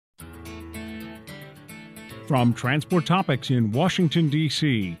From Transport Topics in Washington,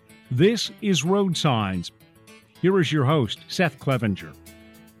 D.C., this is Road Signs. Here is your host, Seth Clevenger.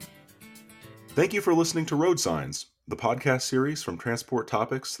 Thank you for listening to Road Signs, the podcast series from Transport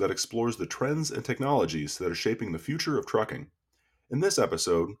Topics that explores the trends and technologies that are shaping the future of trucking. In this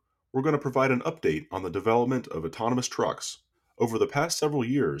episode, we're going to provide an update on the development of autonomous trucks. Over the past several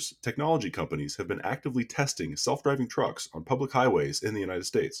years, technology companies have been actively testing self-driving trucks on public highways in the United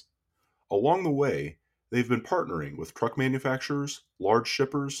States. Along the way, they've been partnering with truck manufacturers, large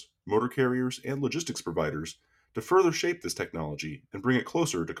shippers, motor carriers, and logistics providers to further shape this technology and bring it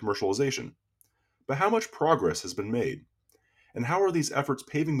closer to commercialization. But how much progress has been made? And how are these efforts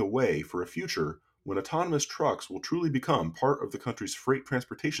paving the way for a future when autonomous trucks will truly become part of the country's freight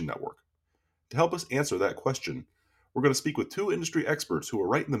transportation network? To help us answer that question, we're going to speak with two industry experts who are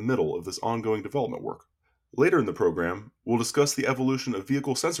right in the middle of this ongoing development work. Later in the program, we'll discuss the evolution of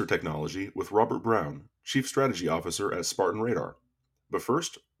vehicle sensor technology with Robert Brown, Chief Strategy Officer at Spartan Radar. But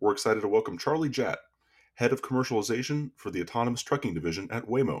first, we're excited to welcome Charlie Jatt, Head of Commercialization for the Autonomous Trucking Division at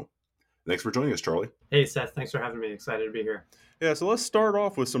Waymo. Thanks for joining us, Charlie. Hey, Seth. Thanks for having me. Excited to be here. Yeah, so let's start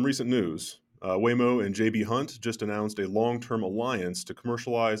off with some recent news. Waymo and J.B. Hunt just announced a long-term alliance to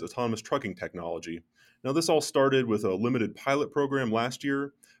commercialize autonomous trucking technology. Now, this all started with a limited pilot program last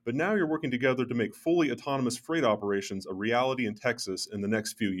year, but now you're working together to make fully autonomous freight operations a reality in Texas in the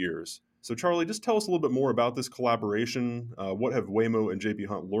next few years. So, Charlie, just tell us a little bit more about this collaboration. What have Waymo and J.B.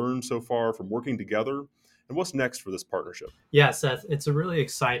 Hunt learned so far from working together? And what's next for this partnership? Yeah, Seth, it's a really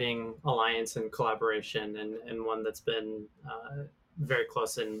exciting alliance and collaboration and one that's been very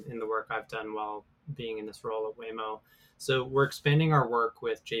close in the work I've done while being in this role at Waymo. So we're expanding our work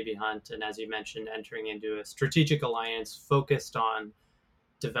with J.B. Hunt and, as you mentioned, entering into a strategic alliance focused on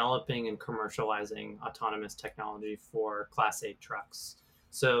developing and commercializing autonomous technology for Class 8 trucks.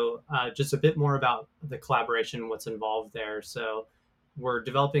 So just a bit more about the collaboration, what's involved there. So we're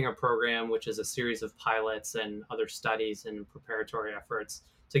developing a program, which is a series of pilots and other studies and preparatory efforts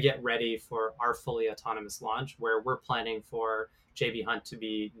to get ready for our fully autonomous launch, where we're planning for J.B. Hunt to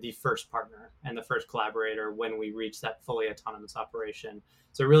be the first partner and the first collaborator when we reach that fully autonomous operation.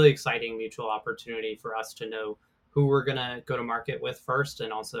 It's a really exciting mutual opportunity for us to know who we're going to go to market with first,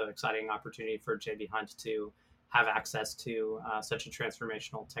 and also exciting opportunity for J.B. Hunt to have access to such a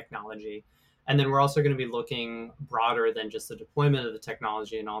transformational technology. And then we're also going to be looking broader than just the deployment of the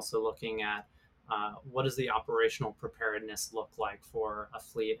technology, and also looking at what does the operational preparedness look like for a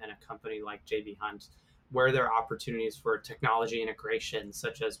fleet and a company like J.B. Hunt, where there are opportunities for technology integration,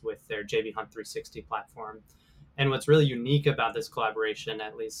 such as with their J.B. Hunt 360 platform. And what's really unique about this collaboration,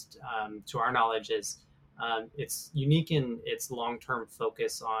 at least to our knowledge, is it's unique in its long-term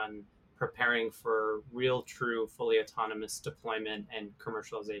focus on preparing for real, true, fully autonomous deployment and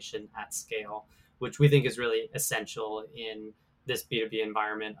commercialization at scale, which we think is really essential in this B2B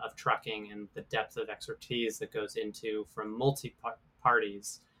environment of trucking, and the depth of expertise that goes into from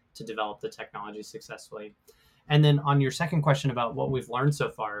multi-parties to develop the technology successfully. And then on your second question about what we've learned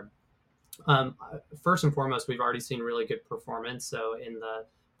so far, first and foremost, we've already seen really good performance. So in the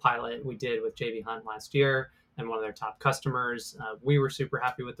pilot we did with J.B. Hunt last year, and one of their top customers, we were super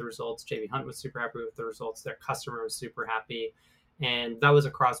happy with the results. J.B. Hunt was super happy with the results. Their customer was super happy. And that was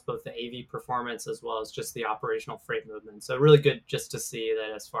across both the AV performance as well as just the operational freight movement. So really good just to see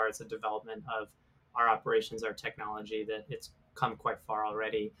that as far as the development of our operations, our technology, that it's come quite far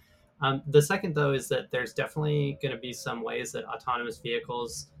already. The second, though, is that there's definitely going to be some ways that autonomous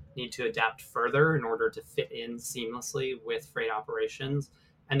vehicles need to adapt further in order to fit in seamlessly with freight operations.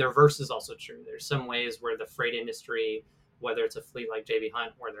 And the reverse is also true. There's some ways where the freight industry, whether it's a fleet like J.B.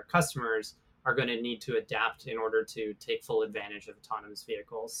 Hunt or their customers, are going to need to adapt in order to take full advantage of autonomous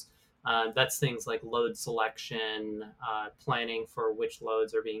vehicles. That's things like load selection, planning for which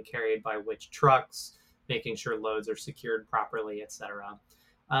loads are being carried by which trucks, making sure loads are secured properly, etc.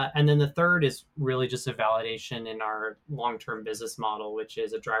 And then the third is really just a validation in our long-term business model, which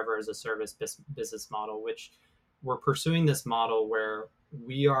is a driver as a service business model, which we're pursuing this model where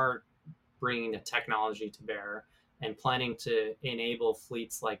we are bringing the technology to bear and planning to enable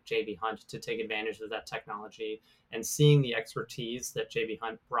fleets like J.B. Hunt to take advantage of that technology, and seeing the expertise that J.B.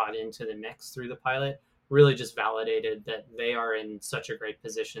 Hunt brought into the mix through the pilot really just validated that they are in such a great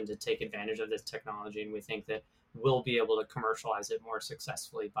position to take advantage of this technology. And we think that we'll be able to commercialize it more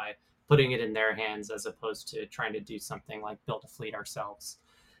successfully by putting it in their hands, as opposed to trying to do something like build a fleet ourselves.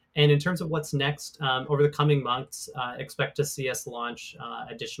 And in terms of what's next, over the coming months, expect to see us launch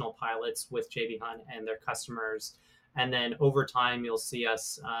additional pilots with J.B. Hunt and their customers. And then over time, you'll see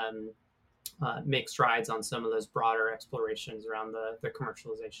us make strides on some of those broader explorations around the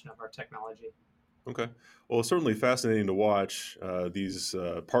commercialization of our technology. Okay. Well, it's certainly fascinating to watch these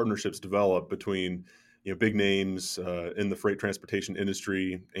partnerships develop between big names in the freight transportation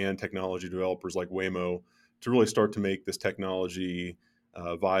industry and technology developers like Waymo to really start to make this technology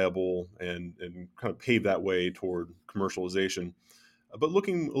viable and kind of pave that way toward commercialization. But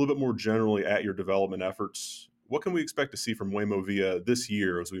looking a little bit more generally at your development efforts, what can we expect to see from Waymo Via this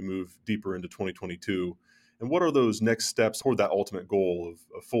year as we move deeper into 2022? And what are those next steps toward that ultimate goal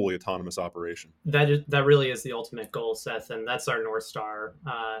of fully autonomous operation? That really is the ultimate goal, Seth, and that's our North Star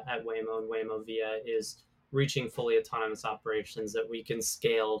at Waymo and Waymo Via is reaching fully autonomous operations that we can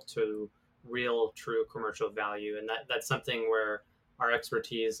scale to real, true commercial value. And that's something where our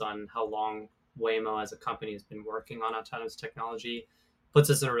expertise on how long Waymo as a company has been working on autonomous technology puts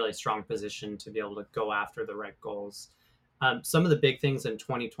us in a really strong position to be able to go after the right goals. Some of the big things in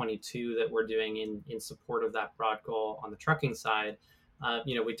 2022 that we're doing in support of that broad goal on the trucking side,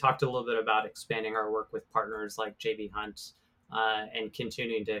 we talked a little bit about expanding our work with partners like JB Hunt and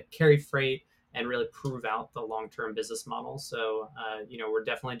continuing to carry freight and really prove out the long-term business model. So, we're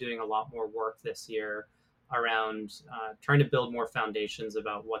definitely doing a lot more work this year around trying to build more foundations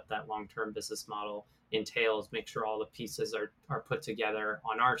about what that long-term business model entails, make sure all the pieces are put together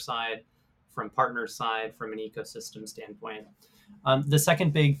on our side, from partner side, from an ecosystem standpoint. The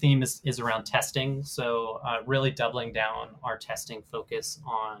second big theme is around testing. So really doubling down our testing focus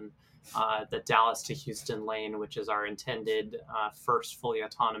on the Dallas to Houston lane, which is our intended first fully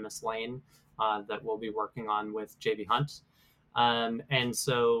autonomous lane that we'll be working on with JB Hunt. And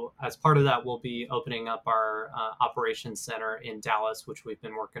so as part of that, we'll be opening up our operations center in Dallas, which we've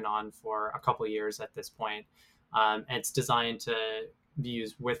been working on for a couple of years at this point. And it's designed to be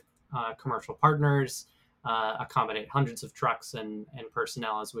used with commercial partners, accommodate hundreds of trucks and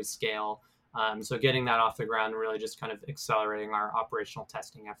personnel as we scale. So getting that off the ground, really just kind of accelerating our operational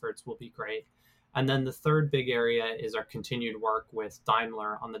testing efforts will be great. And then the third big area is our continued work with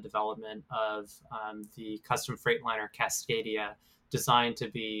Daimler on the development of the custom Freightliner Cascadia, designed to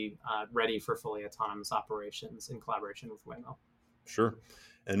be ready for fully autonomous operations in collaboration with Waymo. Sure.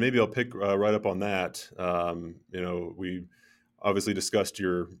 And maybe I'll pick right up on that. We obviously discussed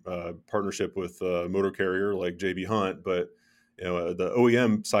your partnership with a motor carrier like JB Hunt, but the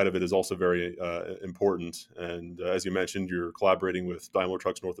OEM side of it is also very important. And as you mentioned, you're collaborating with Daimler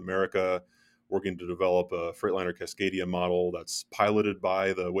Trucks North America, working to develop a Freightliner Cascadia model that's piloted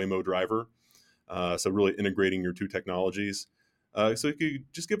by the Waymo driver. So really integrating your two technologies. So you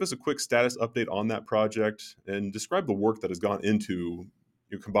could just give us a quick status update on that project and describe the work that has gone into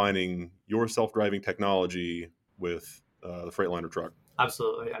combining your self-driving technology with the Freightliner truck.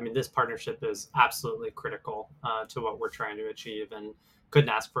 Absolutely. I mean, this partnership is absolutely critical to what we're trying to achieve, and couldn't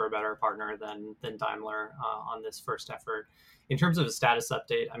ask for a better partner than Daimler on this first effort. In terms of a status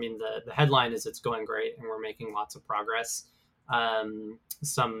update, I mean, the headline is it's going great and we're making lots of progress.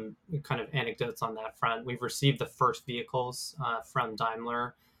 Some kind of anecdotes on that front. We've received the first vehicles from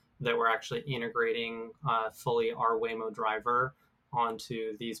Daimler that we're actually integrating fully our Waymo driver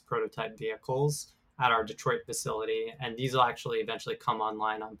onto these prototype vehicles at our Detroit facility. And these will actually eventually come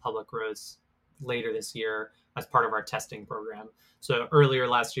online on public roads later this year as part of our testing program. So earlier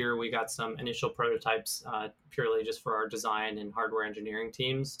last year, we got some initial prototypes purely just for our design and hardware engineering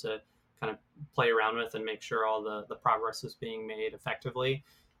teams to kind of play around with and make sure all the progress is being made effectively.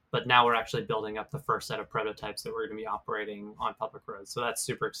 But now we're actually building up the first set of prototypes that we're going to be operating on public roads. So that's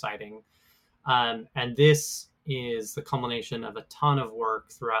super exciting. And this is the culmination of a ton of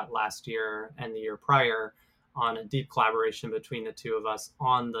work throughout last year and the year prior on a deep collaboration between the two of us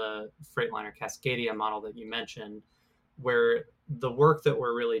on the Freightliner Cascadia model that you mentioned, where the work that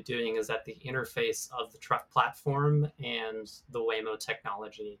we're really doing is at the interface of the truck platform and the Waymo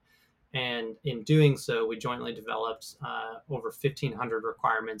technology. And in doing so, we jointly developed over 1,500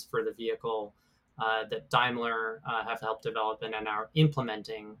 requirements for the vehicle that Daimler have helped develop and are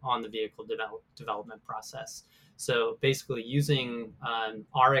implementing on the vehicle development process. So basically using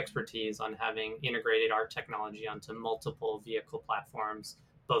our expertise on having integrated our technology onto multiple vehicle platforms,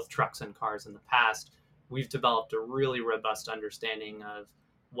 both trucks and cars in the past, we've developed a really robust understanding of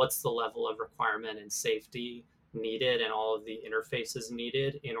what's the level of requirement and safety needed and all of the interfaces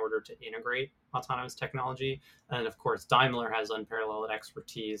needed in order to integrate autonomous technology. And of course, Daimler has unparalleled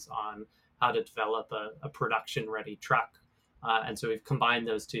expertise on how to develop a production-ready truck. And so we've combined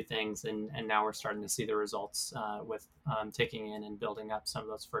those two things, and now we're starting to see the results with taking in and building up some of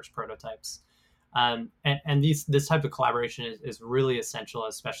those first prototypes. And this type of collaboration is really essential,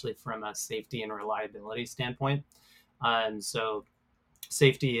 especially from a safety and reliability standpoint. So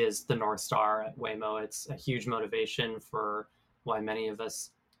safety is the North Star at Waymo. It's a huge motivation for why many of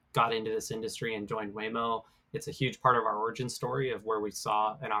us got into this industry and joined Waymo, it's a huge part of our origin story of where we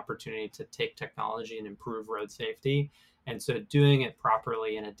saw an opportunity to take technology and improve road safety. And so doing it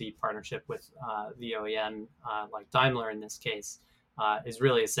properly in a deep partnership with the OEM, like Daimler in this case, is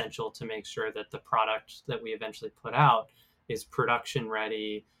really essential to make sure that the product that we eventually put out is production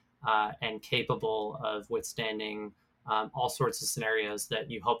ready and capable of withstanding all sorts of scenarios that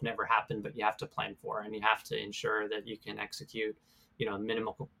you hope never happen, but you have to plan for, and you have to ensure that you can execute,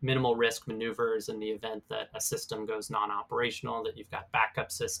 minimal risk maneuvers in the event that a system goes non-operational, that you've got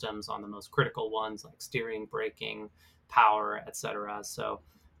backup systems on the most critical ones like steering, braking, power, etc. So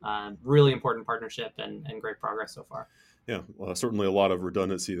really important partnership and great progress so far. Yeah, certainly a lot of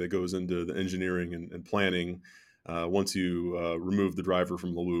redundancy that goes into the engineering and planning. Once you remove the driver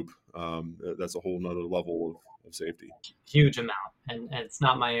from the loop, that's a whole nother level of safety. Huge amount, and it's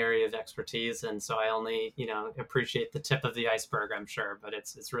not my area of expertise, and so I only appreciate the tip of the iceberg, I'm sure, but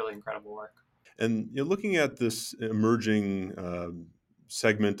it's really incredible work. And looking at this emerging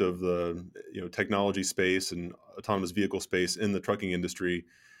segment of the technology space and autonomous vehicle space in the trucking industry,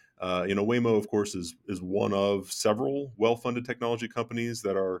 Waymo, of course, is one of several well-funded technology companies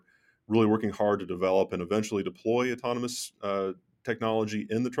that are really working hard to develop and eventually deploy autonomous technology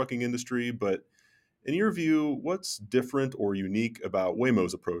in the trucking industry. But in your view, what's different or unique about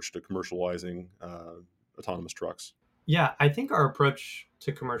Waymo's approach to commercializing autonomous trucks? Yeah, I think our approach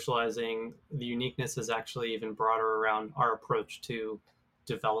to commercializing, the uniqueness is actually even broader around our approach to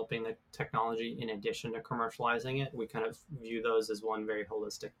developing the technology in addition to commercializing it. We kind of view those as one very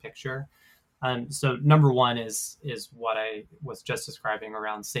holistic picture. So number one is what I was just describing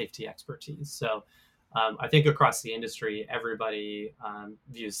around safety expertise. So I think across the industry, everybody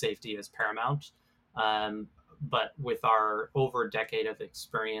views safety as paramount. But with our over a decade of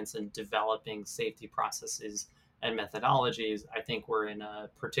experience in developing safety processes and methodologies, I think we're in a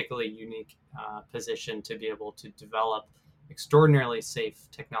particularly unique position to be able to develop extraordinarily safe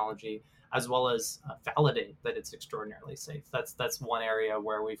technology, as well as validate that it's extraordinarily safe. That's one area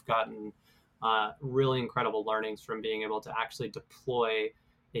where we've gotten really incredible learnings from being able to actually deploy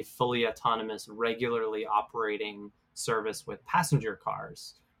a fully autonomous, regularly operating service with passenger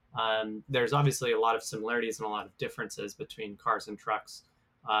cars. There's obviously a lot of similarities and a lot of differences between cars and trucks.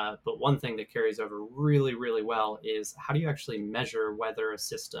 But one thing that carries over really, really well is how do you actually measure whether a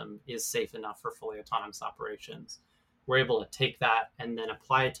system is safe enough for fully autonomous operations? We're able to take that and then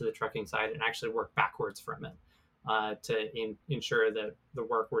apply it to the trucking side and actually work backwards from it to ensure that the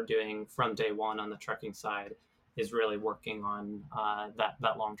work we're doing from day one on the trucking side is really working on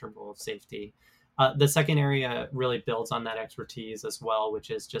that long-term goal of safety. The second area really builds on that expertise as well,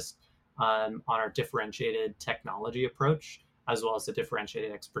 which is just on our differentiated technology approach, as well as the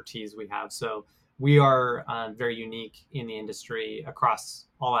differentiated expertise we have. So we are very unique in the industry across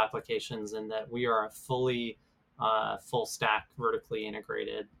all applications in that we are a full stack, vertically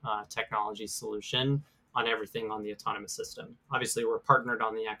integrated technology solution on everything on the autonomous system. Obviously, we're partnered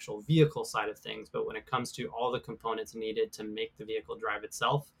on the actual vehicle side of things, but when it comes to all the components needed to make the vehicle drive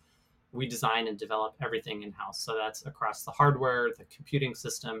itself, we design and develop everything in-house. So that's across the hardware, the computing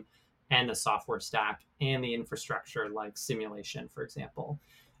system, and the software stack, and the infrastructure like simulation, for example.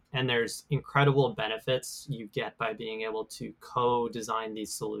 And there's incredible benefits you get by being able to co-design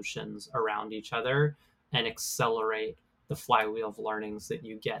these solutions around each other and accelerate the flywheel of learnings that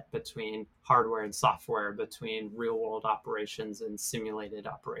you get between hardware and software, between real world operations and simulated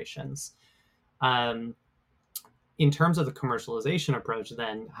operations. In terms of the commercialization approach,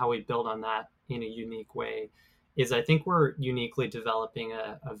 then how we build on that in a unique way is I think we're uniquely developing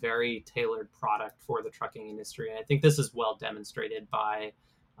a very tailored product for the trucking industry. And I think this is well demonstrated by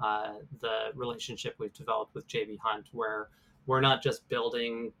the relationship we've developed with J.B. Hunt, where we're not just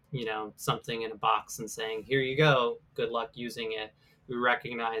building, something in a box and saying, here you go, good luck using it. We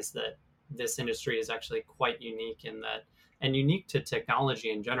recognize that this industry is actually quite unique in that, and unique to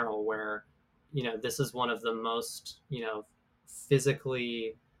technology in general, where, this is one of the most,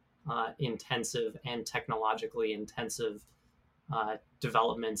 physically intensive and technologically intensive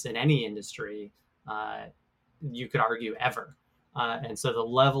developments in any industry, you could argue ever. And so the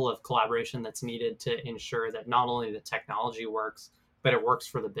level of collaboration that's needed to ensure that not only the technology works, but it works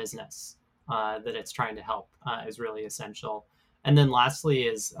for the business that it's trying to help is really essential. And then lastly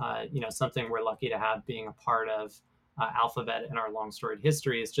is, something we're lucky to have being a part of Alphabet in our long storied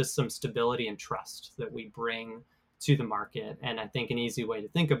history is just some stability and trust that we bring to the market. And I think an easy way to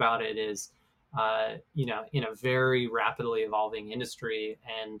think about it is, in a very rapidly evolving industry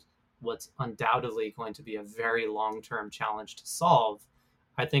and what's undoubtedly going to be a very long-term challenge to solve,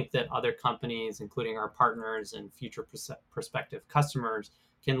 I think that other companies, including our partners and future prospective customers,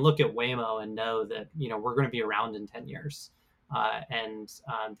 can look at Waymo and know that, we're going to be around in 10 years. And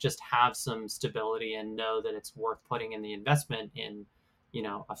just have some stability and know that it's worth putting in the investment in,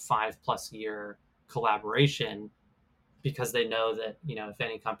 a 5+ year collaboration, because they know that, if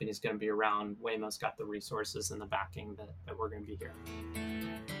any company is going to be around, Waymo's got the resources and the backing that we're going to be here.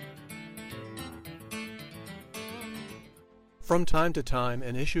 From time to time,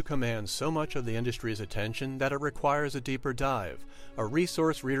 an issue commands so much of the industry's attention that it requires a deeper dive, a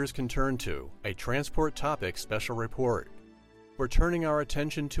resource readers can turn to, a Transport Topics special report. We're turning our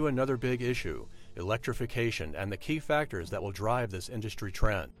attention to another big issue, electrification and the key factors that will drive this industry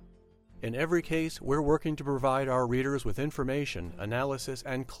trend. In every case, we're working to provide our readers with information, analysis,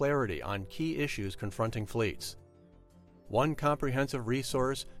 and clarity on key issues confronting fleets. One comprehensive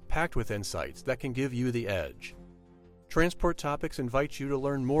resource packed with insights that can give you the edge. Transport Topics invites you to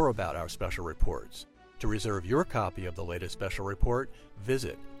learn more about our special reports. To reserve your copy of the latest special report,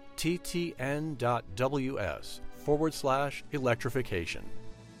 visit ttn.ws/electrification.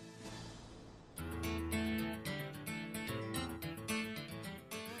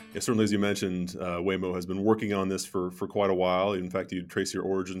 Yeah, certainly, as you mentioned, Waymo has been working on this for quite a while. In fact, you trace your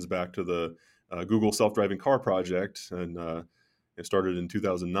origins back to the Google self-driving car project, and it started in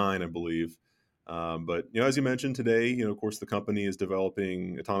 2009, I believe. But as you mentioned today, of course, the company is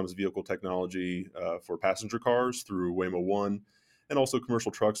developing autonomous vehicle technology for passenger cars through Waymo One, and also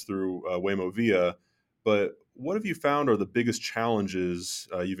commercial trucks through Waymo Via. But what have you found are the biggest challenges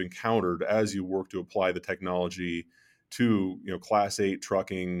you've encountered as you work to apply the technology to Class 8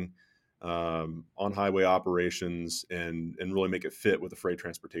 trucking, on-highway operations, and really make it fit with the freight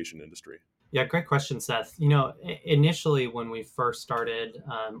transportation industry? Yeah, great question, Seth. Initially when we first started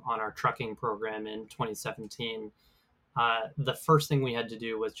on our trucking program in 2017, the first thing we had to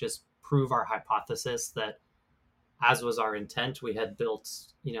do was just prove our hypothesis that, as was our intent, we had built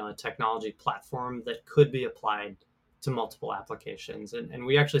a technology platform that could be applied to multiple applications. And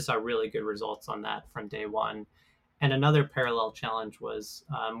we actually saw really good results on that from day one. And another parallel challenge was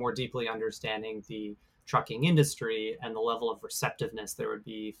more deeply understanding the trucking industry and the level of receptiveness there would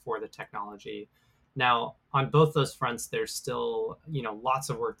be for the technology. Now, on both those fronts, there's still,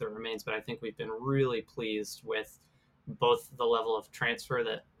 lots of work that remains, but I think we've been really pleased with both the level of transfer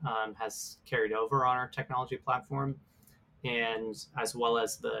that has carried over on our technology platform, and as well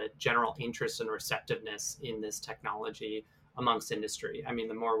as the general interest and receptiveness in this technology amongst industry. I mean,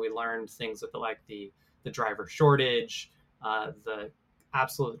 the more we learned things like the driver shortage, the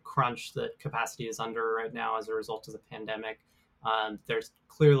absolute crunch that capacity is under right now as a result of the pandemic, there's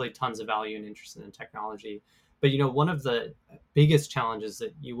clearly tons of value and interest in the technology. But one of the biggest challenges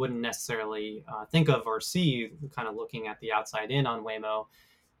that you wouldn't necessarily think of or see kind of looking at the outside in on Waymo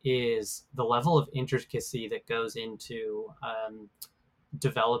is the level of intricacy that goes into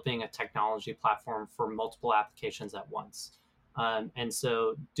developing a technology platform for multiple applications at once. And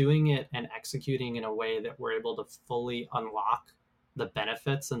so doing it and executing in a way that we're able to fully unlock the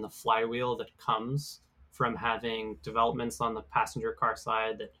benefits and the flywheel that comes from having developments on the passenger car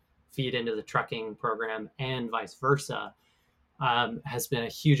side that feed into the trucking program and vice versa, has been a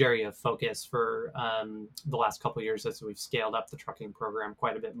huge area of focus for the last couple of years as we've scaled up the trucking program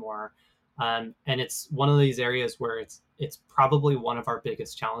quite a bit more. And it's one of these areas where it's probably one of our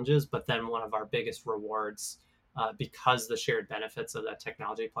biggest challenges, but then one of our biggest rewards, because the shared benefits of that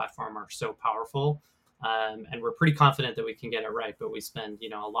technology platform are so powerful. And we're pretty confident that we can get it right, but we spend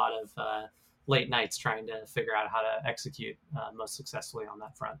a lot of late nights trying to figure out how to execute most successfully on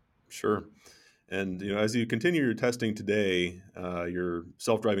that front. Sure. And as you continue your testing today, your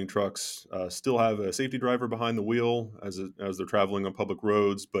self-driving trucks still have a safety driver behind the wheel as they're traveling on public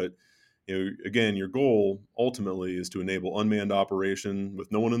roads. But again, your goal ultimately is to enable unmanned operation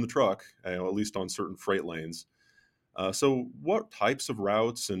with no one in the truck, at least on certain freight lanes. So what types of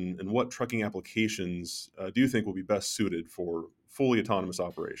routes and what trucking applications do you think will be best suited for fully autonomous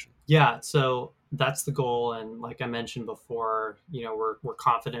operation? Yeah, so that's the goal. And like I mentioned before, we're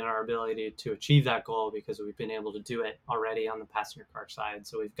confident in our ability to achieve that goal because we've been able to do it already on the passenger car side.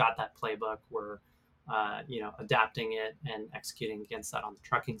 So we've got that playbook. We're, adapting it and executing against that on the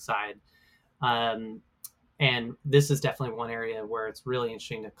trucking side. And this is definitely one area where it's really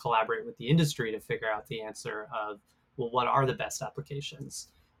interesting to collaborate with the industry to figure out the answer of, well, what are the best applications?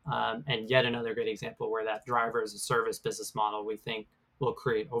 And yet another great example where that driver as a service business model, we think, will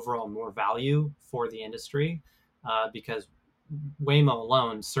create overall more value for the industry, because Waymo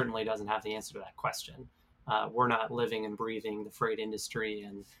alone certainly doesn't have the answer to that question. We're not living and breathing the freight industry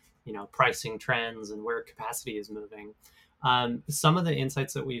and pricing trends and where capacity is moving. Some of the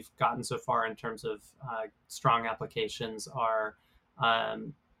insights that we've gotten so far in terms of strong applications are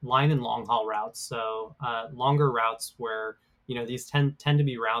line and long haul routes. So longer routes where, these tend to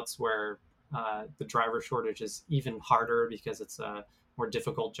be routes where the driver shortage is even harder because it's a more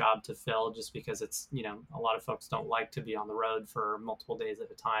difficult job to fill, just because it's, a lot of folks don't like to be on the road for multiple days at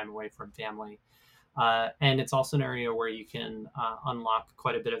a time away from family. And it's also an area where you can unlock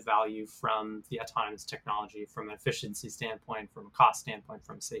quite a bit of value from the autonomous technology, from an efficiency standpoint, from a cost standpoint,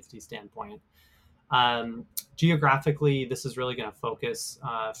 from a safety standpoint. Geographically, this is really going to focus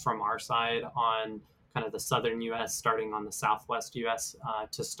from our side on kind of the southern U.S., starting on the southwest U.S.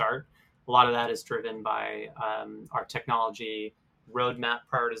 To start. A lot of that is driven by our technology roadmap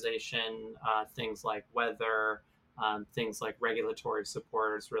prioritization, things like weather, things like regulatory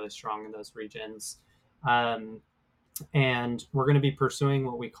support is really strong in those regions. And we're going to be pursuing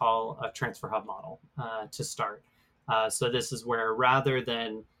what we call a transfer hub model to start. So this is where, rather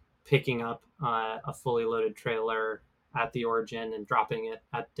than picking up a fully loaded trailer at the origin and dropping it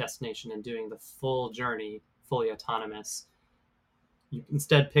at destination and doing the full journey fully autonomous, you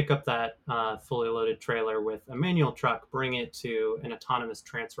instead pick up that fully loaded trailer with a manual truck, bring it to an autonomous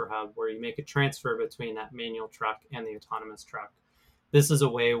transfer hub where you make a transfer between that manual truck and the autonomous truck. This is a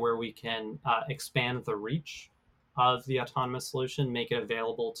way where we can expand the reach of the autonomous solution, make it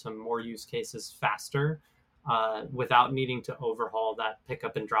available to more use cases faster, without needing to overhaul that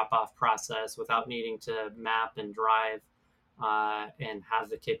pickup and drop off process, without needing to map and drive and have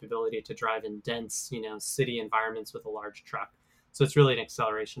the capability to drive in dense, city environments with a large truck. So it's really an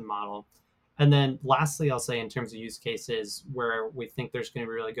acceleration model. And then lastly, I'll say in terms of use cases where we think there's going to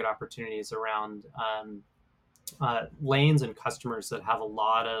be really good opportunities around lanes and customers that have a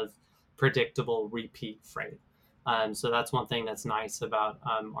lot of predictable repeat freight. So that's one thing that's nice about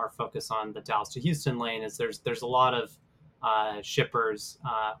our focus on the Dallas to Houston lane is there's a lot of shippers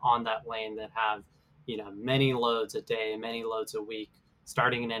on that lane that have many loads a day, many loads a week,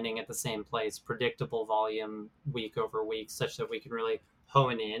 starting and ending at the same place, predictable volume week over week, such that we can really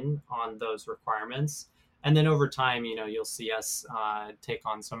hone in on those requirements. And then over time, you'll see us take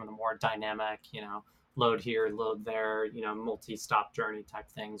on some of the more dynamic, load here, load there, multi-stop journey type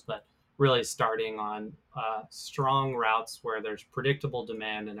things, but really starting on strong routes where there's predictable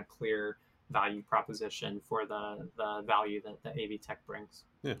demand and a clear value proposition for the value that the AV tech brings.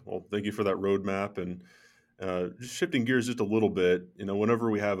 Yeah, well, thank you for that roadmap. And just shifting gears just a little bit, whenever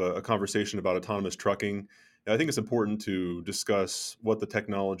we have a conversation about autonomous trucking, I think it's important to discuss what the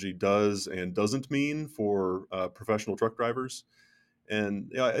technology does and doesn't mean for professional truck drivers.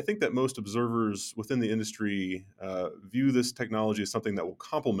 And I think that most observers within the industry view this technology as something that will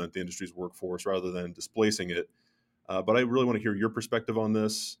complement the industry's workforce rather than displacing it. But I really want to hear your perspective on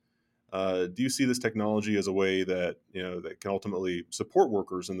this. Do you see this technology as a way that that can ultimately support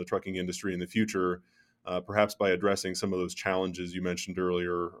workers in the trucking industry in the future, perhaps by addressing some of those challenges you mentioned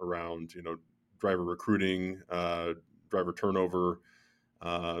earlier around driver recruiting, driver turnover,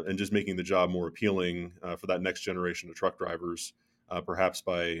 and just making the job more appealing for that next generation of truck drivers, perhaps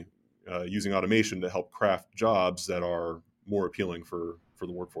by using automation to help craft jobs that are more appealing for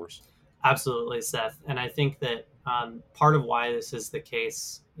the workforce? Absolutely, Seth. And I think that part of why this is the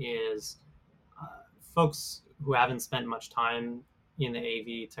case is folks who haven't spent much time in the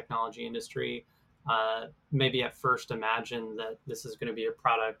AV technology industry maybe at first imagine that this is going to be a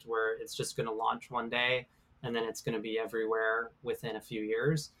product where it's just going to launch one day and then it's going to be everywhere within a few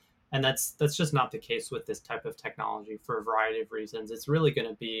years. And that's just not the case with this type of technology for a variety of reasons. It's really going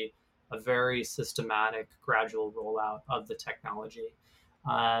to be a very systematic, gradual rollout of the technology.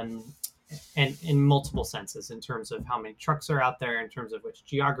 And in multiple senses, in terms of how many trucks are out there, in terms of which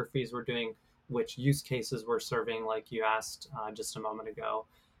geographies we're doing, which use cases we're serving, like you asked just a moment ago.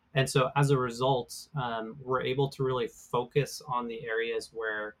 And so as a result, we're able to really focus on the areas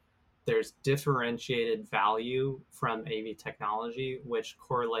where there's differentiated value from AV technology, which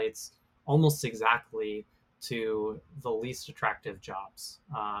correlates almost exactly to the least attractive jobs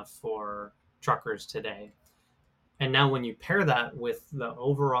for truckers today. And now when you pair that with the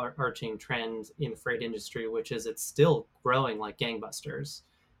overarching trend in the freight industry, which is it's still growing like gangbusters,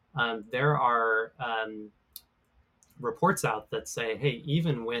 there are reports out that say, hey,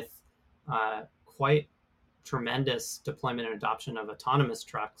 even with quite tremendous deployment and adoption of autonomous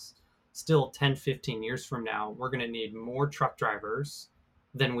trucks, still 10, 15 years from now, we're going to need more truck drivers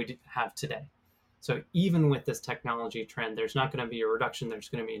than we have today. So even with this technology trend, there's not going to be a reduction, there's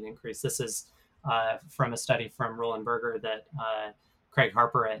going to be an increase. This is from a study from Roland Berger that Craig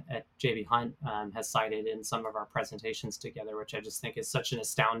Harper at JB Hunt has cited in some of our presentations together, which I just think is such an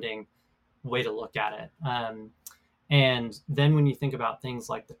astounding way to look at it. And then when you think about things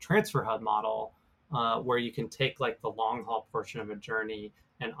like the transfer hub model, where you can take like the long haul portion of a journey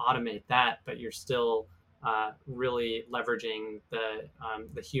and automate that, but you're still really leveraging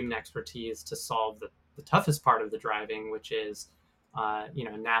the human expertise to solve the toughest part of the driving, which is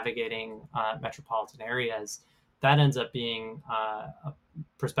navigating metropolitan areas. That ends up being a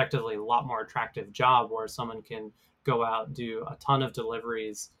prospectively a lot more attractive job where someone can go out, do a ton of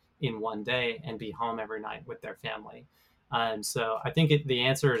deliveries in one day, and be home every night with their family. So I think the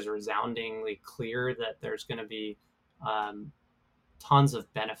answer is resoundingly clear that there's going to be tons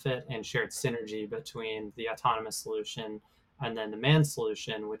of benefit and shared synergy between the autonomous solution and then the manned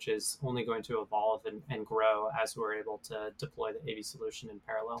solution, which is only going to evolve and grow as we're able to deploy the AV solution in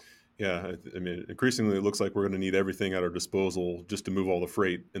parallel. Yeah, I mean, increasingly it looks like we're going to need everything at our disposal just to move all the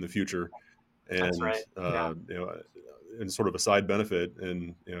freight in the future. And, That's right. Yeah. And sort of a side benefit,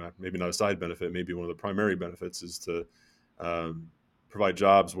 and maybe not a side benefit, maybe one of the primary benefits is to provide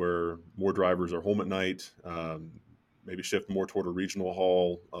jobs where more drivers are home at night, maybe shift more toward a regional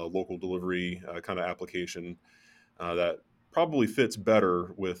haul, local delivery kind of application that probably fits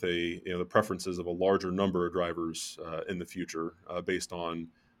better with the preferences of a larger number of drivers in the future based on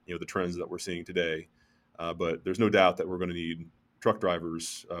the trends that we're seeing today. But there's no doubt that we're going to need truck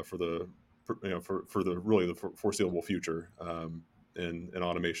drivers for the foreseeable future, and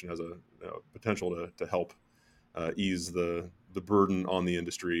automation has a potential to help ease the burden on the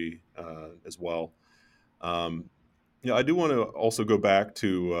industry as well. I do want to also go back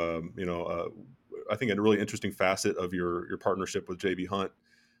to I think a really interesting facet of your partnership with J.B. Hunt,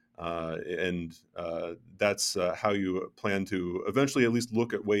 and that's how you plan to eventually at least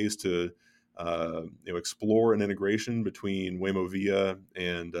look at ways to explore an integration between Waymo Via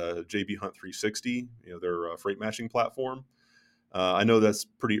and J.B. Hunt 360, their freight matching platform. I know that's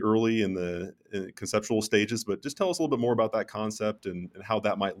pretty early in the conceptual stages, but just tell us a little bit more about that concept and how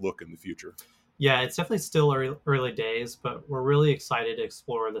that might look in the future. Yeah, it's definitely still early days, but we're really excited to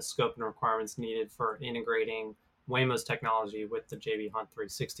explore the scope and requirements needed for integrating Waymo's technology with the J.B. Hunt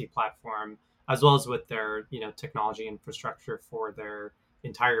 360 platform, as well as with their technology infrastructure for their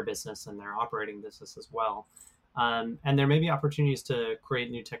entire business and their operating business as well. And there may be opportunities to create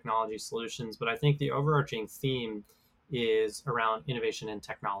new technology solutions, but I think the overarching theme is around innovation and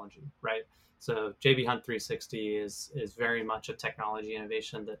technology, right? So JB Hunt 360 is very much a technology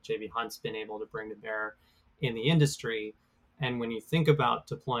innovation that JB Hunt's been able to bring to bear in the industry. And when you think about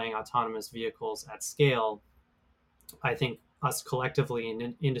deploying autonomous vehicles at scale, I think us collectively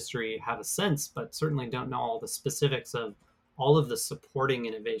in industry have a sense, but certainly don't know all the specifics of all of the supporting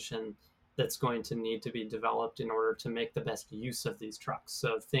innovation that's going to need to be developed in order to make the best use of these trucks.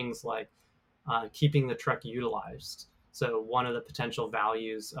 So things like keeping the truck utilized. So one of the potential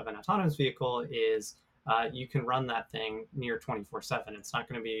values of an autonomous vehicle is you can run that thing near 24/7. It's not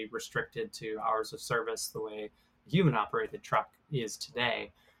going to be restricted to hours of service the way a human-operated truck is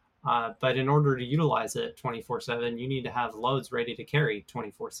today. But in order to utilize it 24/7, you need to have loads ready to carry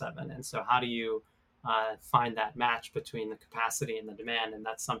 24/7. And so how do you find that match between the capacity and the demand? And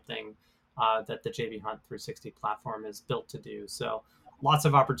that's something that the JB Hunt 360 platform is built to do. So lots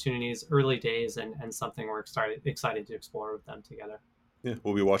of opportunities, early days, and something we're excited to explore with them together. Yeah,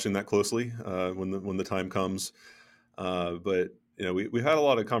 we'll be watching that closely when the time comes. But we had a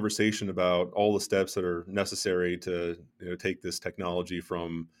lot of conversation about all the steps that are necessary to take this technology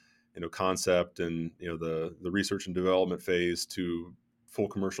from concept and the research and development phase to full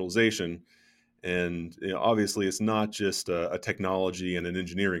commercialization. And obviously, it's not just a technology and an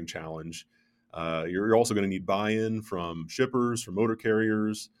engineering challenge. You're also going to need buy-in from shippers, from motor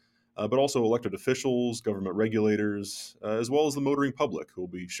carriers, but also elected officials, government regulators, as well as the motoring public who will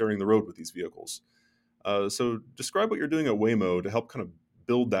be sharing the road with these vehicles. So describe what you're doing at Waymo to help kind of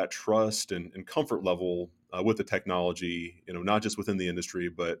build that trust and comfort level with the technology, not just within the industry,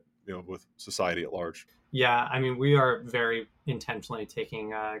 but with society at large. Yeah, I mean, we are very intentionally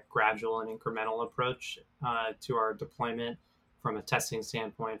taking a gradual and incremental approach to our deployment from a testing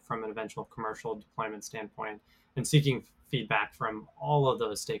standpoint, from an eventual commercial deployment standpoint, and seeking feedback from all of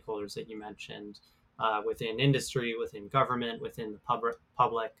those stakeholders that you mentioned within industry, within government, within the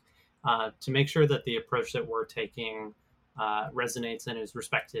public, to make sure that the approach that we're taking resonates and is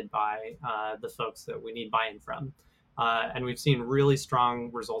respected by the folks that we need buy-in from. And we've seen really strong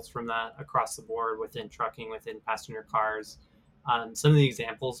results from that across the board within trucking, within passenger cars. Some of the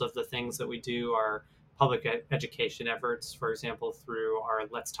examples of the things that we do are public education efforts, for example, through our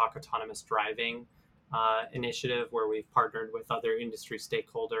Let's Talk Autonomous Driving initiative, where we've partnered with other industry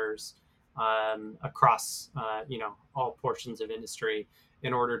stakeholders across all portions of industry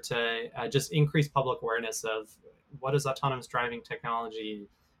in order to just increase public awareness of what does autonomous driving technology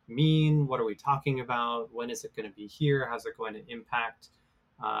mean? What are we talking about? When is it going to be here? How's it going to impact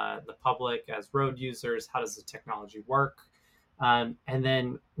the public as road users? How does the technology work? And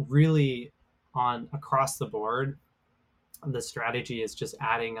then really on across the board, the strategy is just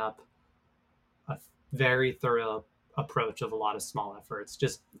adding up a very thorough approach of a lot of small efforts.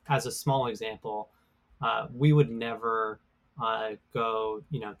 Just as a small example, we would never go,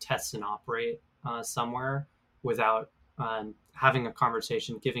 test and operate somewhere without having a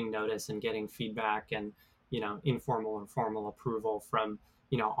conversation, giving notice, and getting feedback and informal and formal approval from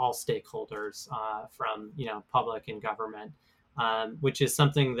all stakeholders, from public and government, which is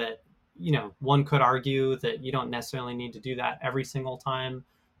something that one could argue that you don't necessarily need to do that every single time,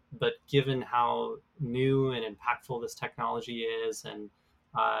 but given how new and impactful this technology is, and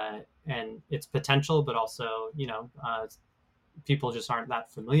its potential, but also people just aren't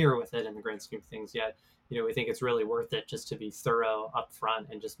that familiar with it in the grand scheme of things yet. We think it's really worth it just to be thorough up front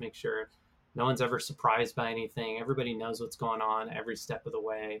and just make sure no one's ever surprised by anything. Everybody knows what's going on every step of the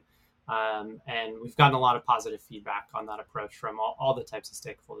way. And we've gotten a lot of positive feedback on that approach from all the types of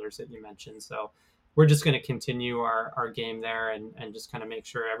stakeholders that you mentioned. So we're just going to continue our game there and just kind of make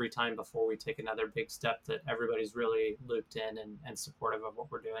sure every time before we take another big step that everybody's really looped in and supportive of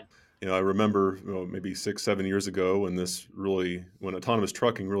what we're doing. I remember maybe 6-7 years ago when autonomous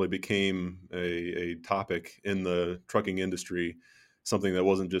trucking really became a topic in the trucking industry, something that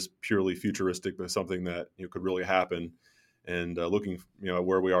wasn't just purely futuristic, but something that could really happen. And looking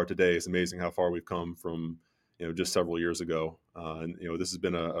where we are today, it's amazing how far we've come from just several years ago. And this has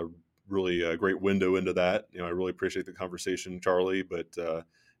been a really a great window into that. I really appreciate the conversation, Charlie, but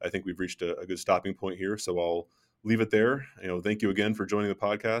I think we've reached a good stopping point here. So I'll leave it there. Thank you again for joining the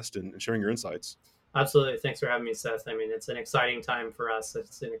podcast and sharing your insights. Absolutely. Thanks for having me, Seth. I mean, it's an exciting time for us.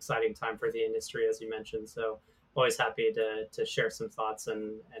 It's an exciting time for the industry, as you mentioned. So always happy to share some thoughts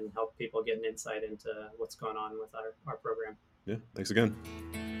and help people get an insight into what's going on with our program. Yeah. Thanks again.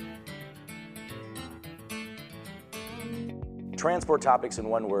 Transport topics in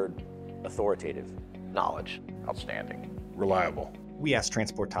one word: authoritative. Knowledge. Outstanding. Reliable. We asked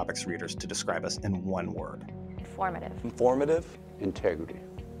Transport Topics readers to describe us in one word. Informative. Informative. Integrity.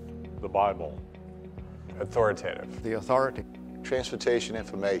 The Bible. Authoritative. The authority. Transportation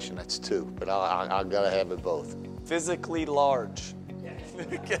information, that's two, but I gotta have it both. Physically large.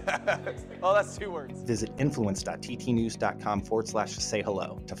 Oh, that's 2 words. Visit influence.ttnews.com/say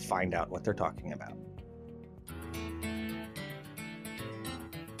hello to find out what they're talking about.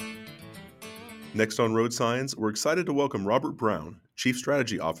 Next on Road Signs, we're excited to welcome Robert Brown, Chief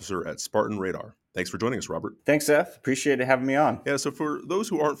Strategy Officer at Spartan Radar. Thanks for joining us, Robert. Thanks, Seth. Appreciate it having me on. Yeah, so for those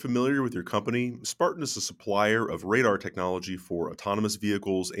who aren't familiar with your company, Spartan is a supplier of radar technology for autonomous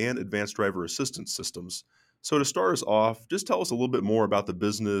vehicles and advanced driver assistance systems. So to start us off, just tell us a little bit more about the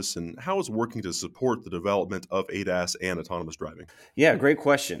business and how it's working to support the development of ADAS and autonomous driving. Yeah, great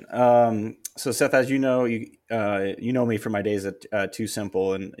question. So Seth, as you know me from my days at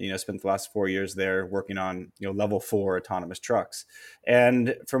TuSimple, and spent the last 4 years there working on level 4 autonomous trucks.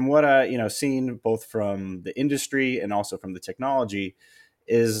 And from what I seen both from the industry and also from the technology,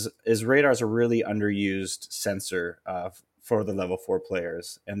 is radar's a really underused sensor for the level 4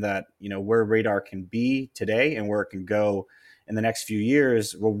 players, and that where radar can be today and where it can go in the next few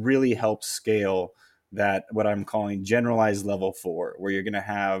years will really help scale that, what I'm calling generalized level 4, where you're going to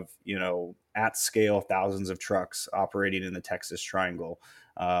have at scale thousands of trucks operating in the Texas Triangle,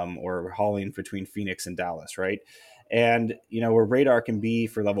 or hauling between Phoenix and Dallas, right? And where radar can be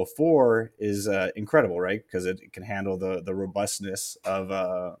for level 4 is incredible, right? Because it can handle the robustness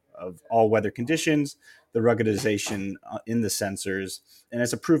of all weather conditions, the ruggedization in the sensors, and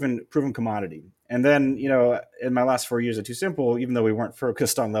it's a proven commodity. And then in my last 4 years at TuSimple, even though we weren't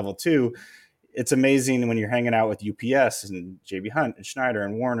focused on level 2, it's amazing when you're hanging out with UPS and JB Hunt and Schneider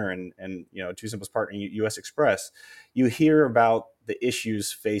and Warner and TuSimple's partner US Express, you hear about the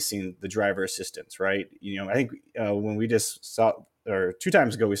issues facing the driver assistance, right? I think when we just saw, or 2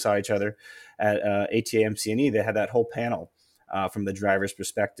 times ago, we saw each other at ATA MCNE, they had that whole panel from the driver's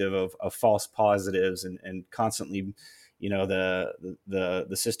perspective of false positives and constantly,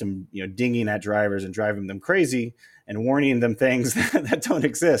 the system, dinging at drivers and driving them crazy and warning them things that don't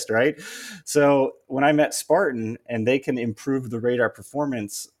exist, right? So when I met Spartan, and they can improve the radar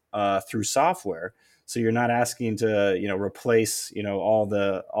performance through software, so you're not asking to replace all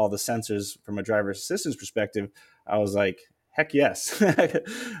the sensors from a driver's assistance perspective, I was like, heck yes,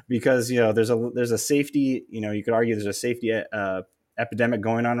 because there's a safety, you could argue there's a safety epidemic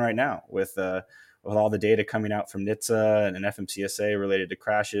going on right now with all the data coming out from NHTSA and an FMCSA related to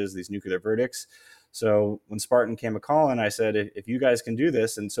crashes, these nuclear verdicts. So when Spartan came a calling, I said, if you guys can do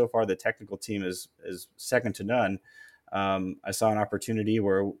this, and so far the technical team is second to none, I saw an opportunity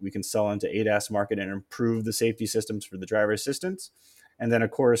where we can sell into ADAS market and improve the safety systems for the driver assistance. And then,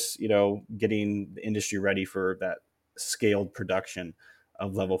 of course, getting the industry ready for that scaled production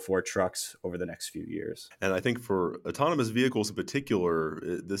of level 4 trucks over the next few years. And I think for autonomous vehicles in particular,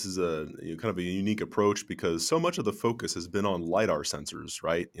 this is a kind of a unique approach because so much of the focus has been on LiDAR sensors,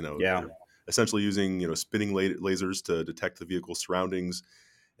 right? Yeah. Essentially using spinning lasers to detect the vehicle's surroundings.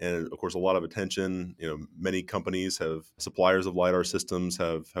 And of course, a lot of attention. Many companies suppliers of LiDAR systems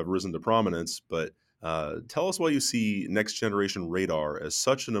have risen to prominence. But tell us why you see next generation radar as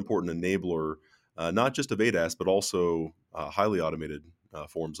such an important enabler, not just of ADAS, but also highly automated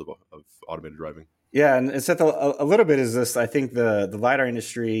forms of automated driving. Yeah, and Seth, a little bit is this. I think the LiDAR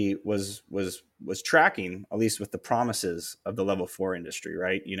industry was tracking, at least with the promises of the level 4 industry,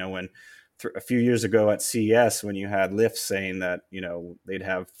 right? When a few years ago at CES, when you had Lyft saying that they'd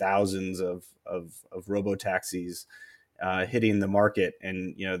have thousands of robo-taxis hitting the market,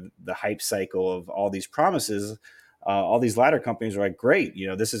 and the hype cycle of all these promises, all these LiDAR companies are like, great,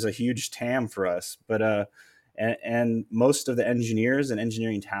 this is a huge TAM for us, but and most of the engineers and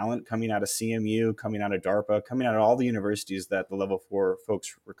engineering talent coming out of CMU, coming out of DARPA, coming out of all the universities that the level 4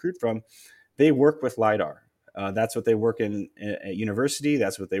 folks recruit from, they work with LiDAR. That's what they work in at university.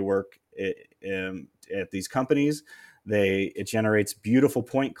 That's what they work at these companies. It generates beautiful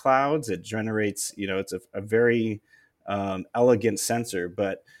point clouds. It generates, it's a very elegant sensor.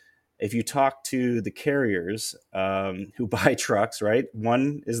 But if you talk to the carriers who buy trucks, right?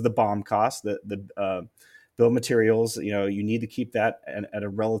 One is the BOM cost, the bill of materials. You need to keep that at a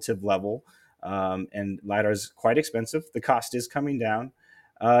relative level. And LiDAR is quite expensive. The cost is coming down.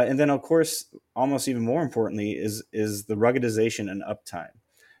 And then, of course, almost even more importantly, is the ruggedization and uptime.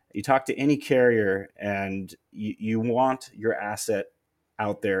 You talk to any carrier, and you want your asset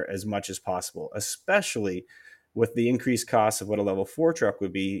out there as much as possible, especially with the increased cost of what a level 4 truck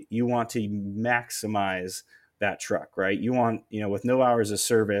would be. You want to maximize that truck, right? You want, with no hours of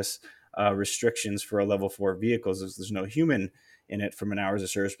service restrictions for a level 4 vehicles, there's no human in it from an hours of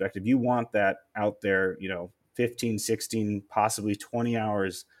service perspective. You want that out there, 15, 16, possibly 20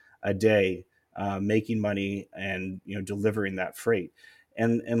 hours a day, making money and delivering that freight.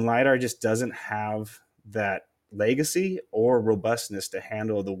 And LiDAR just doesn't have that legacy or robustness to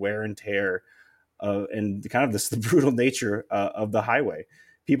handle the wear and tear and kind of the brutal nature of the highway.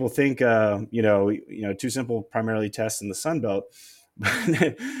 People think, Too Simple primarily tests in the Sun Belt.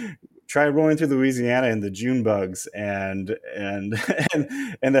 Try rolling through Louisiana in the June bugs and the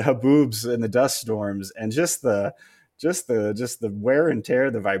haboobs and the dust storms, and just the wear and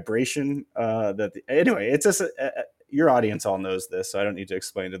tear, the vibration. Anyway, it's just your audience all knows this, so I don't need to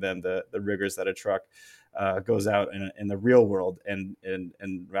explain to them the rigors that a truck goes out in the real world, and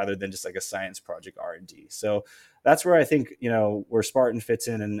rather than just like a science project R&D. So that's where I think where Spartan fits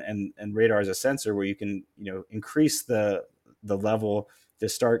in, and radar as a sensor, where you can increase the level to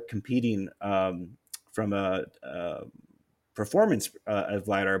start competing from a performance of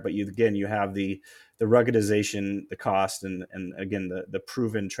LiDAR, but you have the ruggedization, the cost, and again the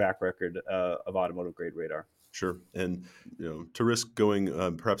proven track record of automotive grade radar. Sure. And, to risk going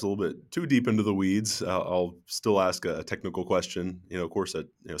perhaps a little bit too deep into the weeds, I'll still ask a technical question. Of course, at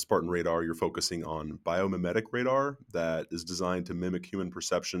Spartan Radar, you're focusing on biomimetic radar that is designed to mimic human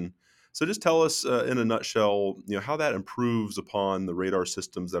perception. So just tell us in a nutshell, how that improves upon the radar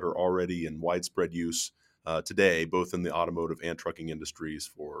systems that are already in widespread use today, both in the automotive and trucking industries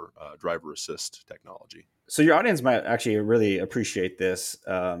for driver assist technology. So your audience might actually really appreciate this.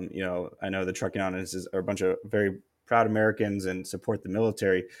 I know the trucking audiences are a bunch of very proud Americans and support the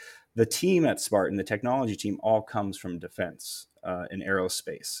military. The team at Spartan, the technology team, all comes from defense and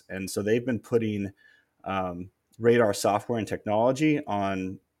aerospace. And so they've been putting radar software and technology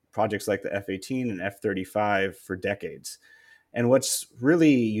on projects like the F-18 and F-35 for decades. And what's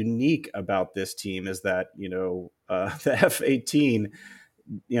really unique about this team is that, the F-18,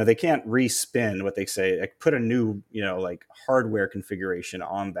 they can't respin what they say, like put a new, like hardware configuration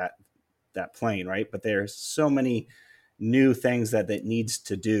on that plane, right? But there's so many new things that it needs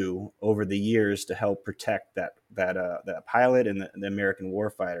to do over the years to help protect that pilot and the American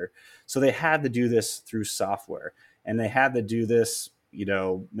warfighter. So they had to do this through software, and they had to do this,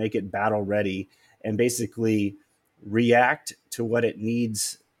 make it battle ready and basically react to what it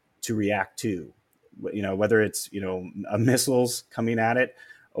needs to react to, whether it's, missiles coming at it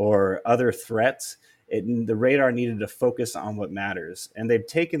or other threats. The radar needed to focus on what matters. And they've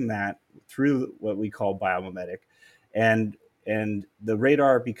taken that through what we call biomimetic, and the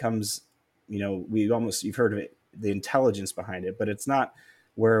radar becomes, you've heard of it, the intelligence behind it, but it's not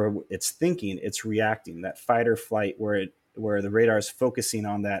where it's thinking, it's reacting, that fight or flight, where the radar is focusing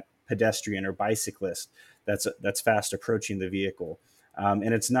on that pedestrian or bicyclist that's fast approaching the vehicle.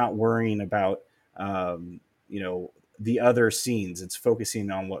 And it's not worrying about, the other scenes. It's focusing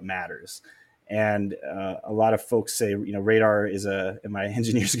on what matters. And a lot of folks say, radar is and my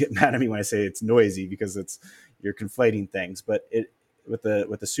engineers get mad at me when I say it's noisy because you're conflating things. But with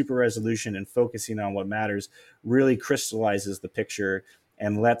the super resolution and focusing on what matters really crystallizes the picture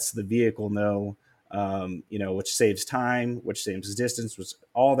and lets the vehicle know, which saves time, which saves distance, which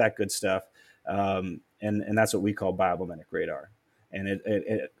all that good stuff. And that's what we call biomimetic radar. And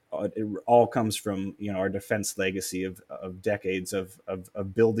it all comes from, our defense legacy of decades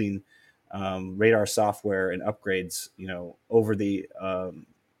of building radar software and upgrades, over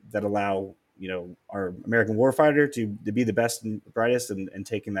that allow, our American warfighter to be the best and brightest, and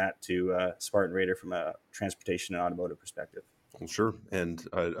taking that to Spartan Radar from a transportation and automotive perspective. Well, sure. And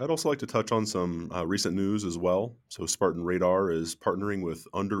I'd also like to touch on some recent news as well. So Spartan Radar is partnering with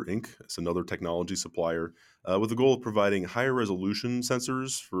Under Inc. It's another technology supplier with the goal of providing higher resolution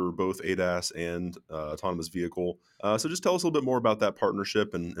sensors for both ADAS and autonomous vehicle. So just tell us a little bit more about that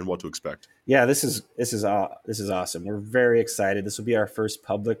partnership and what to expect. Yeah, this is awesome. We're very excited. This will be our first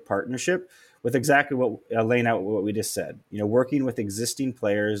public partnership with exactly laying out what we just said. Working with existing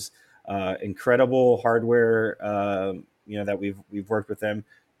players, incredible hardware. That we've worked with them,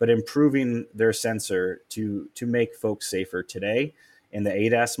 but improving their sensor to make folks safer today in the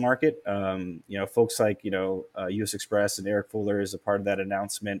ADAS market. Folks like US Express and Eric Fuller is a part of that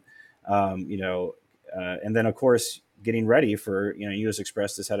announcement. And then of course getting ready for US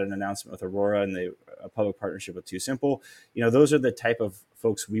Express just had an announcement with Aurora and a public partnership with TuSimple. Those are the type of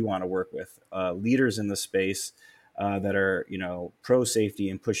folks we want to work with, leaders in the space that are pro safety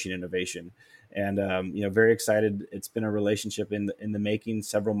and pushing innovation. And, very excited. It's been a relationship in the making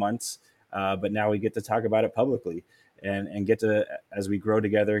several months, but now we get to talk about it publicly and get to, as we grow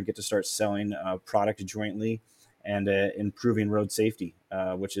together, and get to start selling product jointly and improving road safety,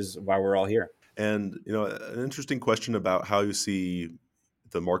 which is why we're all here. And, an interesting question about how you see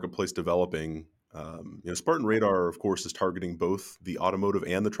the marketplace developing. Spartan Radar, of course, is targeting both the automotive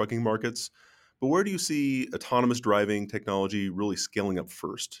and the trucking markets. But where do you see autonomous driving technology really scaling up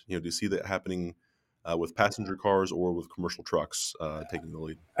first? Do you see that happening with passenger cars or with commercial trucks taking the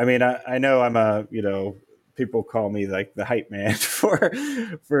lead? I mean, I know I'm people call me like the hype man for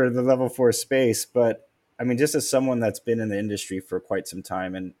the Level 4 space, but I mean, just as someone that's been in the industry for quite some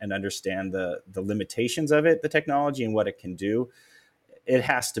time and understand the limitations of it, the technology and what it can do, it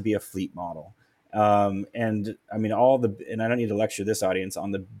has to be a fleet model. And I mean, and I don't need to lecture this audience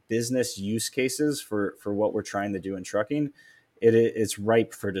on the business use cases for what we're trying to do in trucking. It's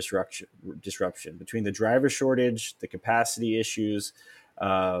ripe for disruption between the driver shortage, the capacity issues,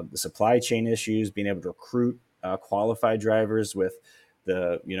 the supply chain issues, being able to recruit qualified drivers with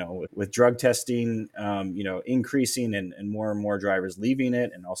with drug testing, increasing and more drivers leaving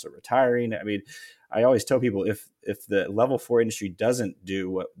it and also retiring. I mean, I always tell people if the Level 4 industry doesn't do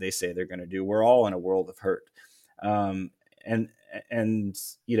what they say they're going to do, we're all in a world of hurt. And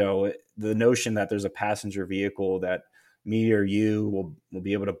the notion that there's a passenger vehicle that me or you will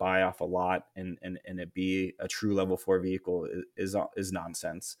be able to buy off a lot and it be a true Level 4 vehicle is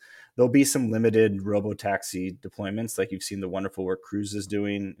nonsense. There'll be some limited robo-taxi deployments, like you've seen the wonderful work Cruise is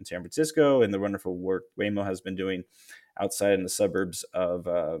doing in San Francisco and the wonderful work Waymo has been doing outside in the suburbs of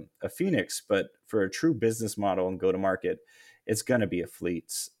Phoenix. But for a true business model and go to market, it's going to be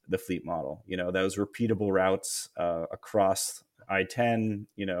the fleet model. Those repeatable routes across I-10,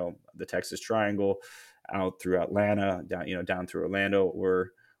 the Texas Triangle, out through Atlanta, down through Orlando,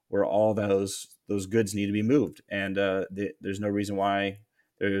 where all those goods need to be moved. And there's no reason why.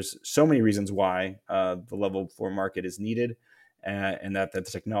 There's so many reasons why the Level 4 market is needed, and that the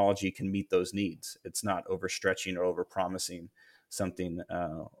technology can meet those needs. It's not overstretching or overpromising something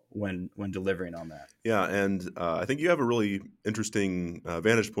when delivering on that. Yeah, and I think you have a really interesting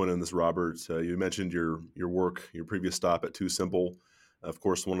vantage point on this, Robert. You mentioned your work, your previous stop at TuSimple. Of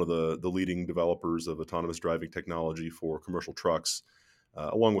course, one of the leading developers of autonomous driving technology for commercial trucks,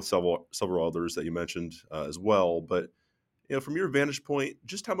 along with several others that you mentioned as well. But from your vantage point,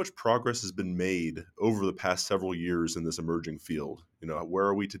 just how much progress has been made over the past several years in this emerging field? Where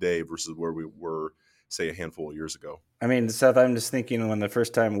are we today versus where we were, say, a handful of years ago? I mean, Seth, I'm just thinking when the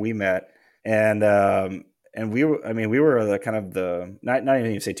first time we met, and we were the kind of the not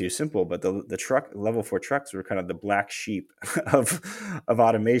even say TuSimple, but the truck Level 4 trucks were kind of the black sheep of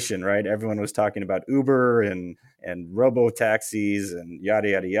automation, right? Everyone was talking about Uber and robo taxis and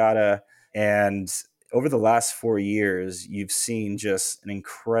yada yada yada. And over the last 4 years, you've seen just an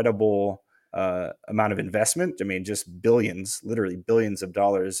incredible amount of investment. I mean, just billions, literally billions of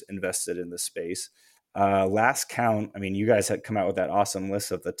dollars invested in this space. Last count, I mean, you guys had come out with that awesome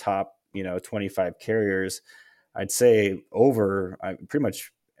list of the top, 25 carriers. I'd say pretty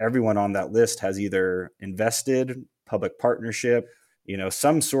much everyone on that list has either invested, public partnership,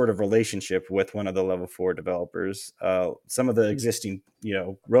 some sort of relationship with one of the level 4 developers. Some of the existing,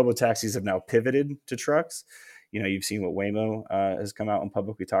 robo-taxis have now pivoted to trucks. You've seen what Waymo has come out and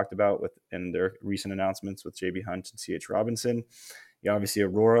publicly talked about in their recent announcements with JB Hunt and CH Robinson. Obviously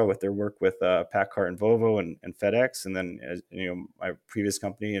Aurora with their work with PACCAR and Volvo and FedEx. And then, as my previous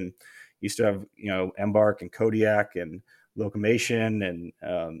company and used to have, Embark and Kodiak and Locomation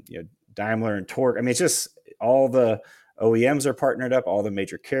and, Daimler and Torque. I mean, it's just all the OEMs are partnered up, all the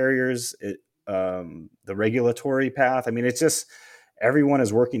major carriers, the regulatory path. I mean, it's just everyone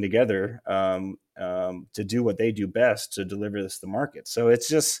is working together to do what they do best to deliver this to the market. So it's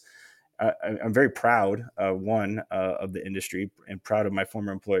just, I'm very proud, of the industry, and proud of my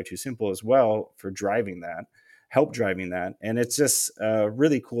former employer, TuSimple, as well, for help driving that. And it's just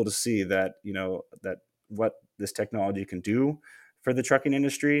really cool to see that, that what this technology can do for the trucking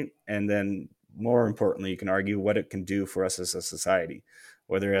industry. And then more importantly, you can argue what it can do for us as a society,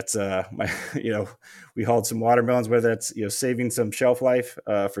 whether it's, we hauled some watermelons, whether it's, saving some shelf life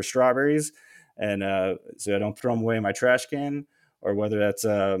for strawberries and so I don't throw them away in my trash can, or whether that's,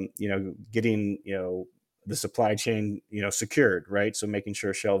 getting, the supply chain, secured, right? So making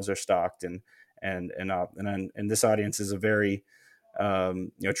sure shelves are stocked and this audience is a very,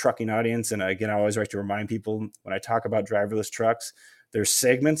 trucking audience. And again, I always like to remind people when I talk about driverless trucks, there's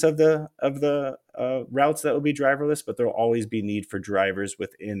segments of the routes that will be driverless, but there'll always be need for drivers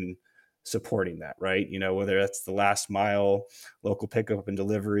within supporting that, right? Whether that's the last mile, local pickup and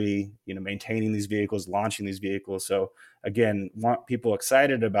delivery, maintaining these vehicles, launching these vehicles. So again, want people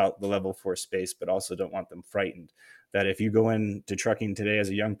excited about the level 4 space, but also don't want them frightened that if you go into trucking today as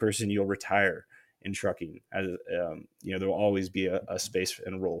a young person, you'll retire in trucking. As there will always be a space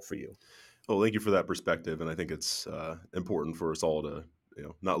and role for you. Well, thank you for that perspective. And I think it's important for us all to,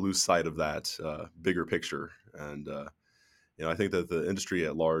 not lose sight of that bigger picture. And, I think that the industry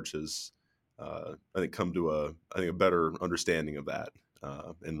at large has, come to a better understanding of that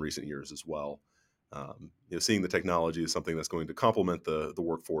in recent years as well. Seeing the technology is something that's going to complement the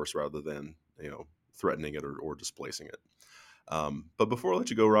workforce rather than, threatening it or displacing it. But before I let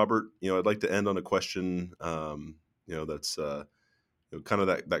you go, Robert, I'd like to end on a question, that's kind of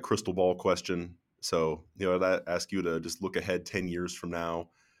that crystal ball question. So, I'd ask you to just look ahead 10 years from now.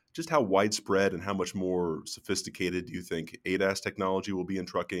 Just how widespread and how much more sophisticated do you think ADAS technology will be in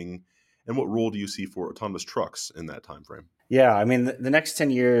trucking? And what role do you see for autonomous trucks in that time frame? Yeah, I mean, the next 10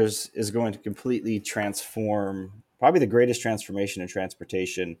 years is going to completely transform, probably the greatest transformation in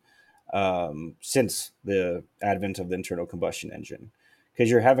transportation since the advent of the internal combustion engine. Because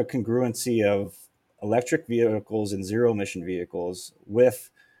you have a congruency of electric vehicles and zero emission vehicles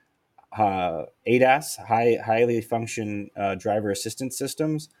with ADAS, highly function driver assistance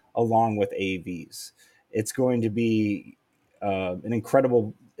systems, along with AVs. It's going to be an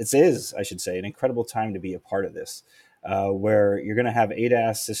incredible time to be a part of this, where you're going to have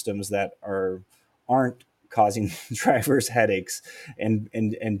ADAS systems that aren't causing drivers headaches and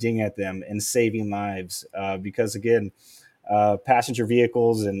ding at them and saving lives. Because again, passenger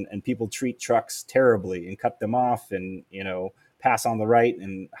vehicles and people treat trucks terribly and cut them off and, pass on the right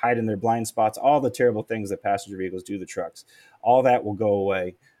and hide in their blind spots, all the terrible things that passenger vehicles do to trucks. All that will go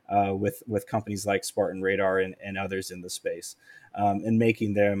away with companies like Spartan Radar and others in the space, and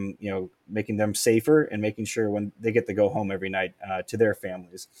making them safer and making sure when they get to go home every night to their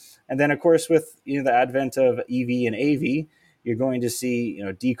families. And then, of course, with the advent of EV and AV, you're going to see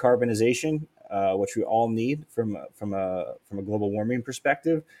decarbonization, which we all need from a global warming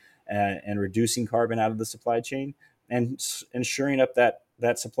perspective, and reducing carbon out of the supply chain, and ensuring up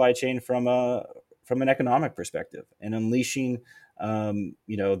that supply chain from an economic perspective, and unleashing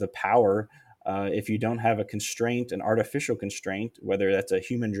the power. If you don't have a constraint, an artificial constraint, whether that's a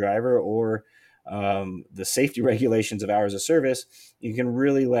human driver or the safety regulations of hours of service, you can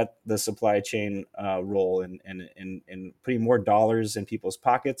really let the supply chain roll and putting more dollars in people's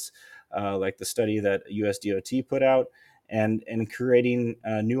pockets, like the study that USDOT put out, and creating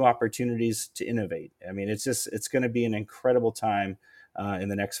new opportunities to innovate. I mean, it's going to be an incredible time in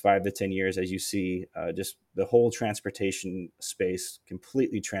the next 5 to 10 years as you see just the whole transportation space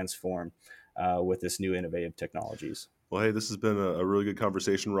completely transform with this new innovative technologies. Well, hey, this has been a really good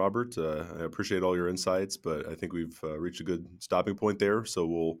conversation, Robert. I appreciate all your insights, but I think we've reached a good stopping point there. So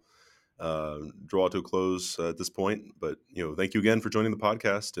we'll draw to a close at this point. But thank you again for joining the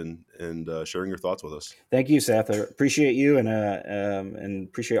podcast and sharing your thoughts with us. Thank you, Seth. I appreciate you and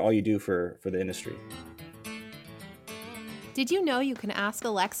appreciate all you do for the industry. Did you know you can ask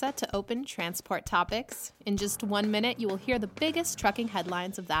Alexa to open Transport Topics? In just 1 minute, you will hear the biggest trucking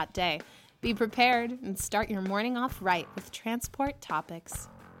headlines of that day. Be prepared and start your morning off right with Transport Topics.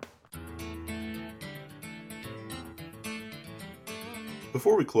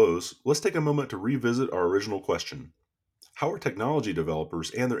 Before we close, let's take a moment to revisit our original question. How are technology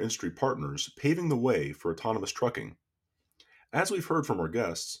developers and their industry partners paving the way for autonomous trucking? As we've heard from our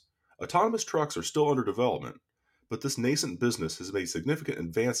guests, autonomous trucks are still under development, but this nascent business has made significant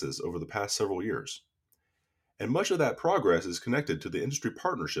advances over the past several years. And much of that progress is connected to the industry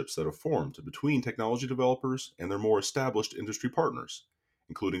partnerships that have formed between technology developers and their more established industry partners,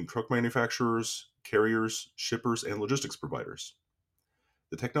 including truck manufacturers, carriers, shippers, and logistics providers.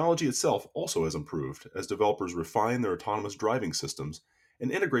 The technology itself also has improved as developers refine their autonomous driving systems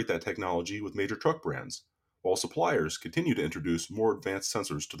and integrate that technology with major truck brands, while suppliers continue to introduce more advanced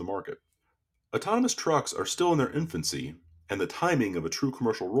sensors to the market. Autonomous trucks are still in their infancy, and the timing of a true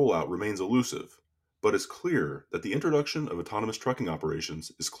commercial rollout remains elusive, but it's clear that the introduction of autonomous trucking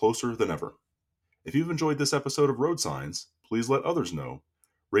operations is closer than ever. If you've enjoyed this episode of Road Signs, please let others know.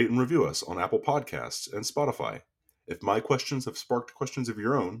 Rate and review us on Apple Podcasts and Spotify. If my questions have sparked questions of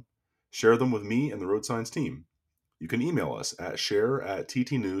your own, share them with me and the Road Signs team. You can email us at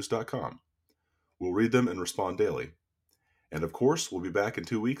share@ttnews.com. We'll read them and respond daily. And of course, we'll be back in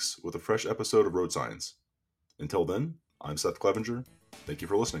 2 weeks with a fresh episode of Road Signs. Until then, I'm Seth Clevenger. Thank you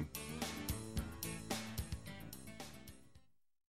for listening.